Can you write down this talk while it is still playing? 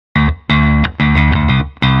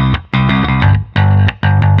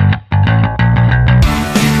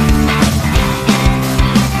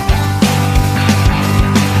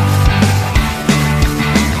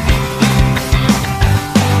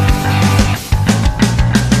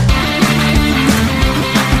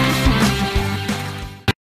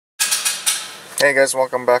Hey guys,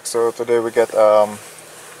 welcome back. So today we get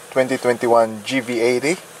 2021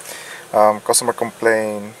 GV80. Customer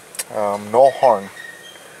complained no horn.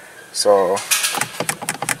 So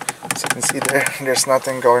as you can see there, there's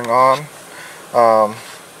nothing going on.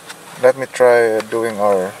 Let me try doing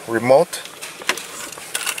our remote.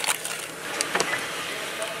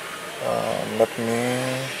 Let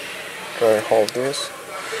me try hold this.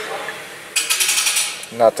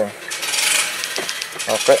 Nothing.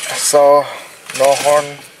 Okay, so no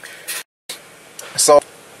horn. So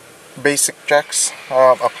basic checks.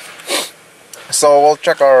 So we'll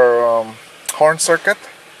check our horn circuit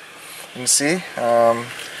and see. I'm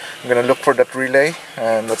gonna look for that relay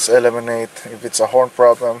and let's eliminate if it's a horn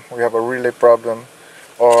problem, we have a relay problem,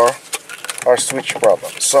 or our switch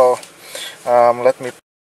problem. So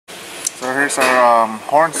So here's our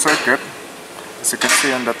horn circuit. As you can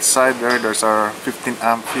see on that side there, there's our 15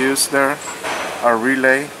 amp fuse there, our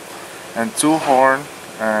relay, and 2 horn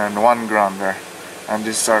and 1 ground there. And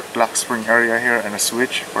this is our clock spring area here and a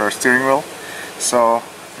switch for our steering wheel. So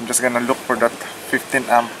I'm just gonna look for that 15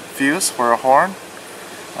 amp fuse for a horn.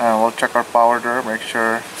 We'll check our power there, make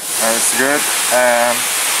sure it's good, and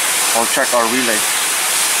we'll check our relay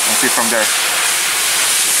and see from there.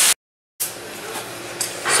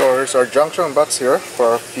 So here's our junction box here for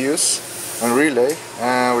our fuse and relay,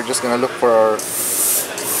 and we're just gonna look for our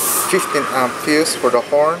 15 amp fuse for the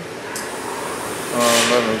horn.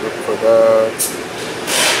 Let me look for that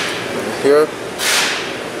here.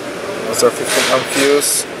 That's our 15 amp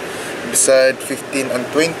fuse beside 15 and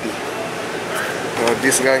 20.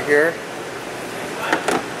 This guy here.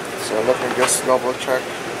 So let me just double check.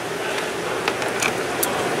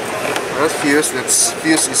 That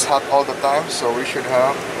fuse is hot all the time, so we should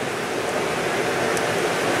have.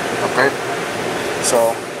 Okay,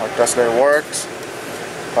 so our test guy works.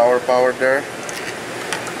 Power there.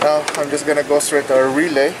 Now I'm just gonna go straight to our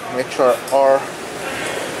relay, make sure our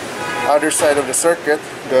other side of the circuit,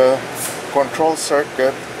 the control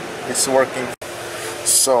circuit, is working.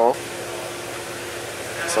 So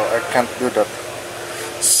I can't do that.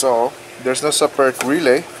 So there's no separate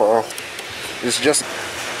relay for. It's just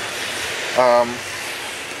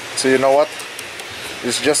so you know what?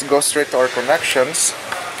 Let's just go straight to our connections,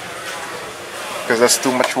 because that's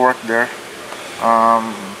too much work there.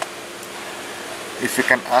 If you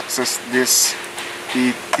can access this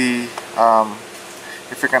if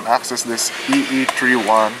you can access this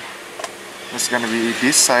EE31, it's gonna be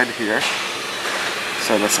this side here.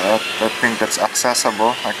 So that's I think that's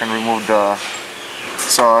accessible. I can remove the.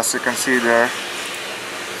 So as you can see there,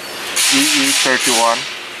 EE31,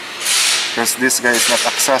 because this guy is not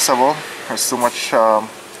accessible. There's too much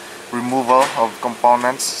removal of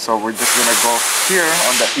components. So we're just gonna go here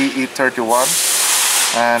on the EE31,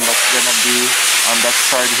 and that's gonna be on that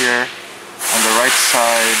side here, on the right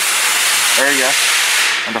side area,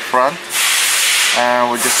 on the front. And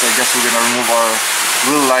I guess we're gonna remove our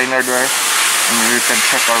wheel liner there, and we can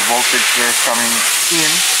check our voltage there coming in.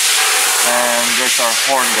 And there's our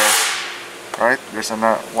horn there, right? There's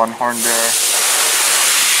another one horn there.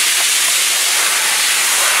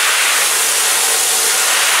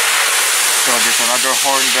 So there's another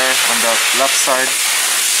horn there on the left side.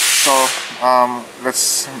 So I'm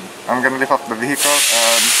gonna lift up the vehicle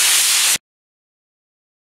and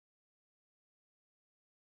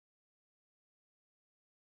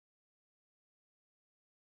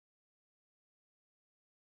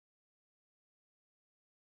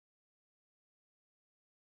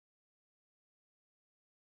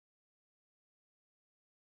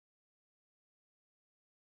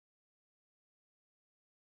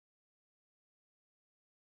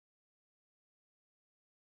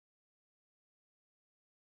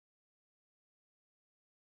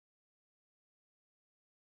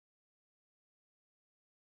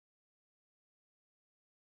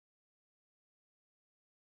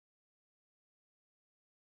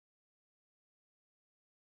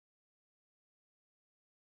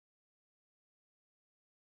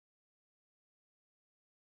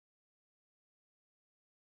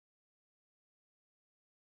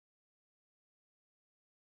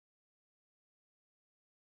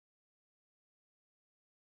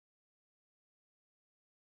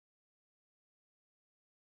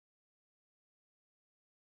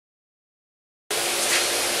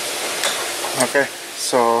okay,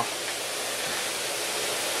 so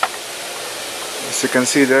as you can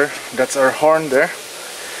see there, that's our horn there.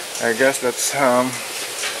 I guess that's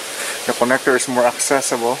the connector is more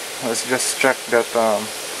accessible. Let's just check that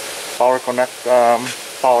power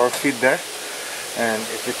feed there, and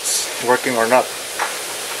if it's working or not.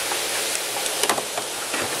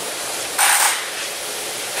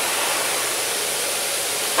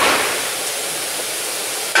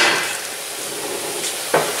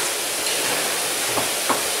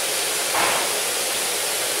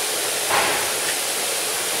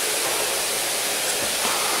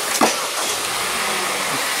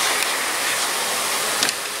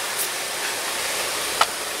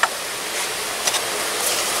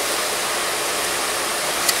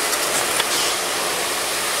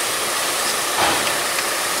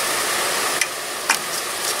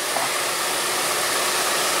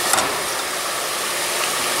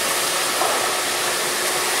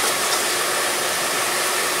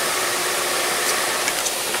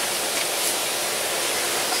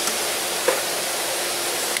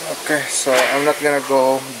 Okay, so I'm not gonna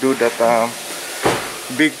go do that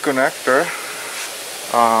big connector.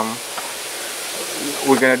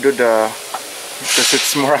 We're gonna do the, because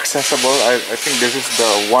it's more accessible. I think this is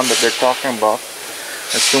the one that they're talking about.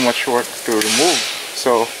 It's too much work to remove.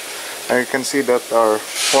 So I can see that our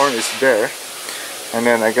horn is there, and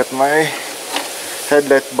then I got my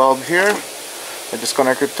headlight bulb here. I just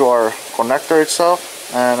connect it to our connector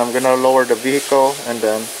itself, and I'm gonna lower the vehicle, and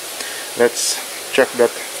then let's check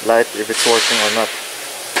that light if it's working or not.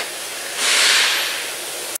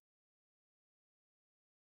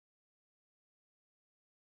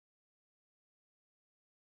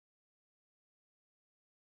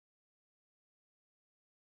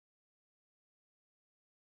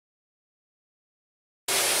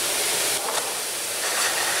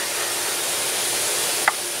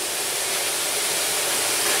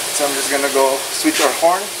 So I'm just gonna go switch our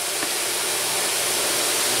horn.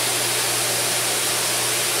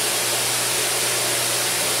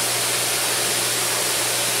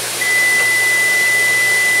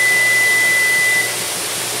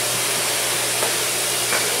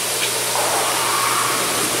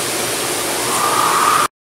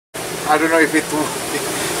 I don't know if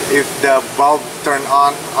the bulb turned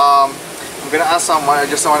on. I'm gonna ask someone. I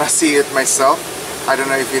just want to see it myself. I don't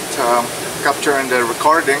know if it captured in the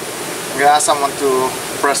recording. I'm gonna ask someone to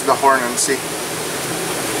press the horn and see.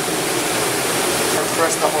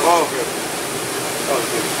 Press the horn. Oh, good. Oh,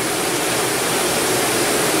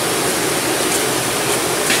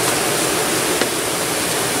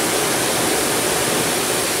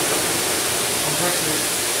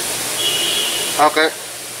 good. Okay.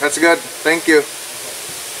 That's good. Thank you.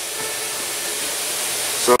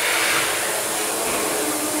 So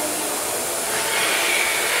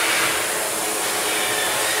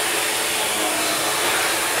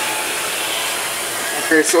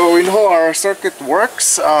okay, so we know our circuit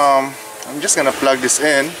works. I'm just gonna plug this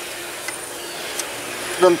in.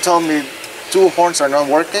 Don't tell me two horns are not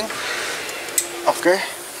working. Okay.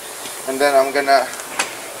 And then I'm gonna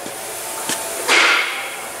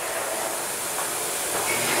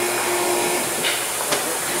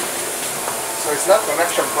it's not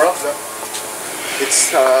connection problem,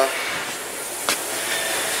 it's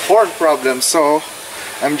horn problem. So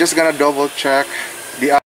I'm just gonna double check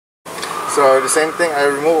the other. So the same thing, I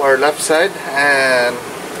remove our left side, and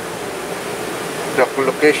the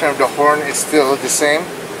location of the horn is still the same,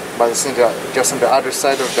 but it's just on the other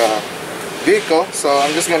side of the vehicle. So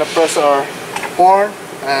I'm just gonna press our horn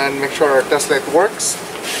and make sure our test light works.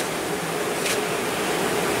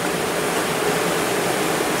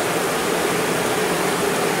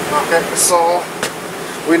 Okay, so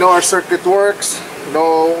we know our circuit works,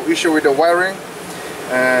 no issue with the wiring,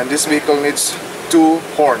 and this vehicle needs two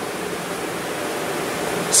horns.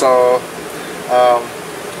 So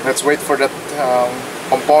let's wait for that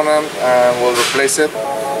component, and we'll replace it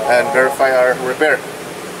and verify our repair.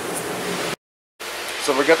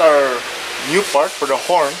 So we got our new part for the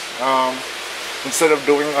horn. Instead of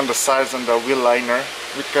doing on the sides and the wheel liner,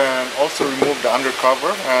 we can also remove the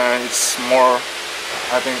undercover, and it's more,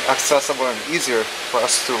 I think, accessible and easier for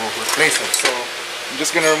us to replace it. So I'm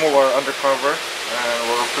just gonna remove our undercover and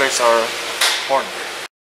we'll replace our horn.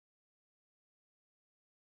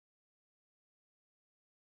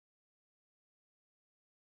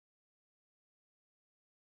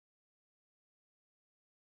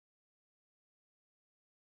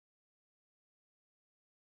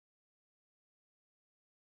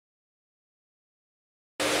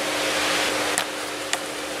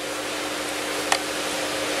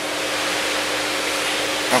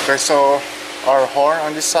 Okay, so our horn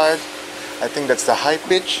on this side, I think that's the high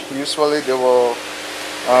pitch. Usually they will,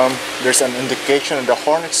 there's an indication in the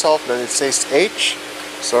horn itself that it says H.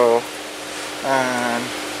 So, and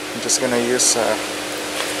I'm just gonna use a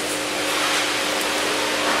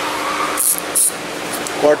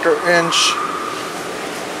 1/4 inch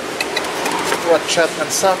ratchet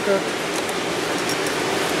and socket.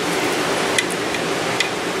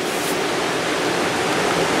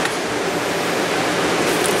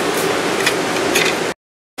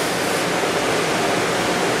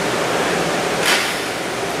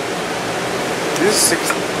 This is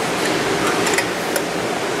 60.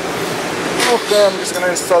 Okay, I'm just gonna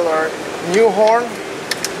install our new horn.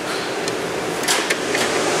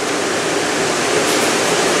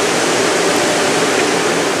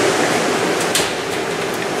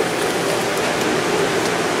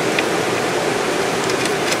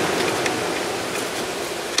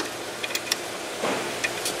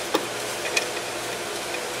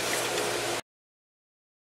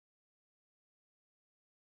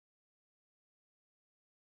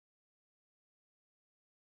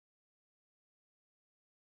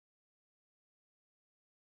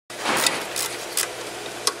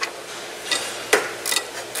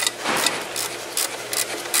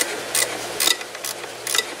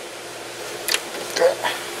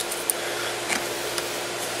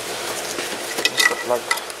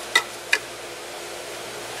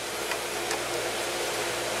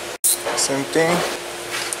 Same thing.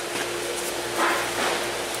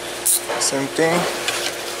 Same thing.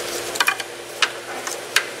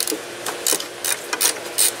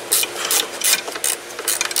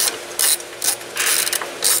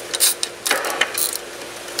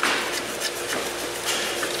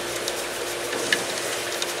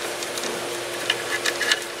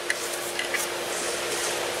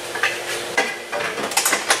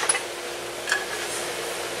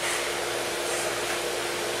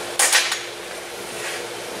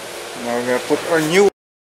 Now we're gonna put our new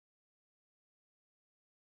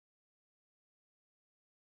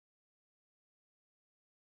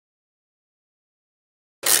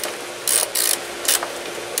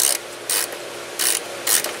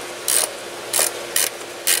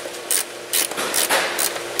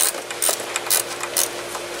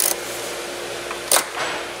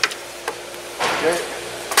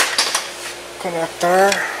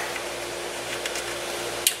connector.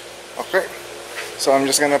 Okay, so I'm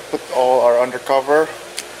just gonna put all our undercover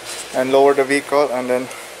and lower the vehicle, and then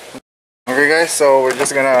okay guys, so we're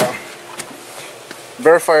just gonna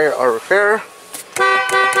verify our repair.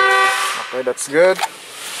 Okay, that's good.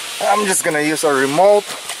 I'm just gonna use our remote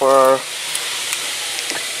for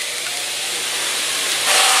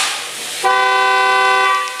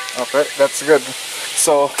okay, that's good.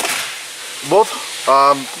 So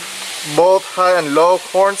both high and low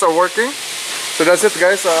horns are working. So that's it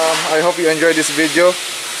guys. I hope you enjoyed this video,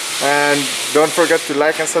 and don't forget to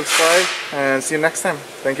like and subscribe, and see you next time.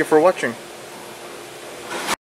 Thank you for watching.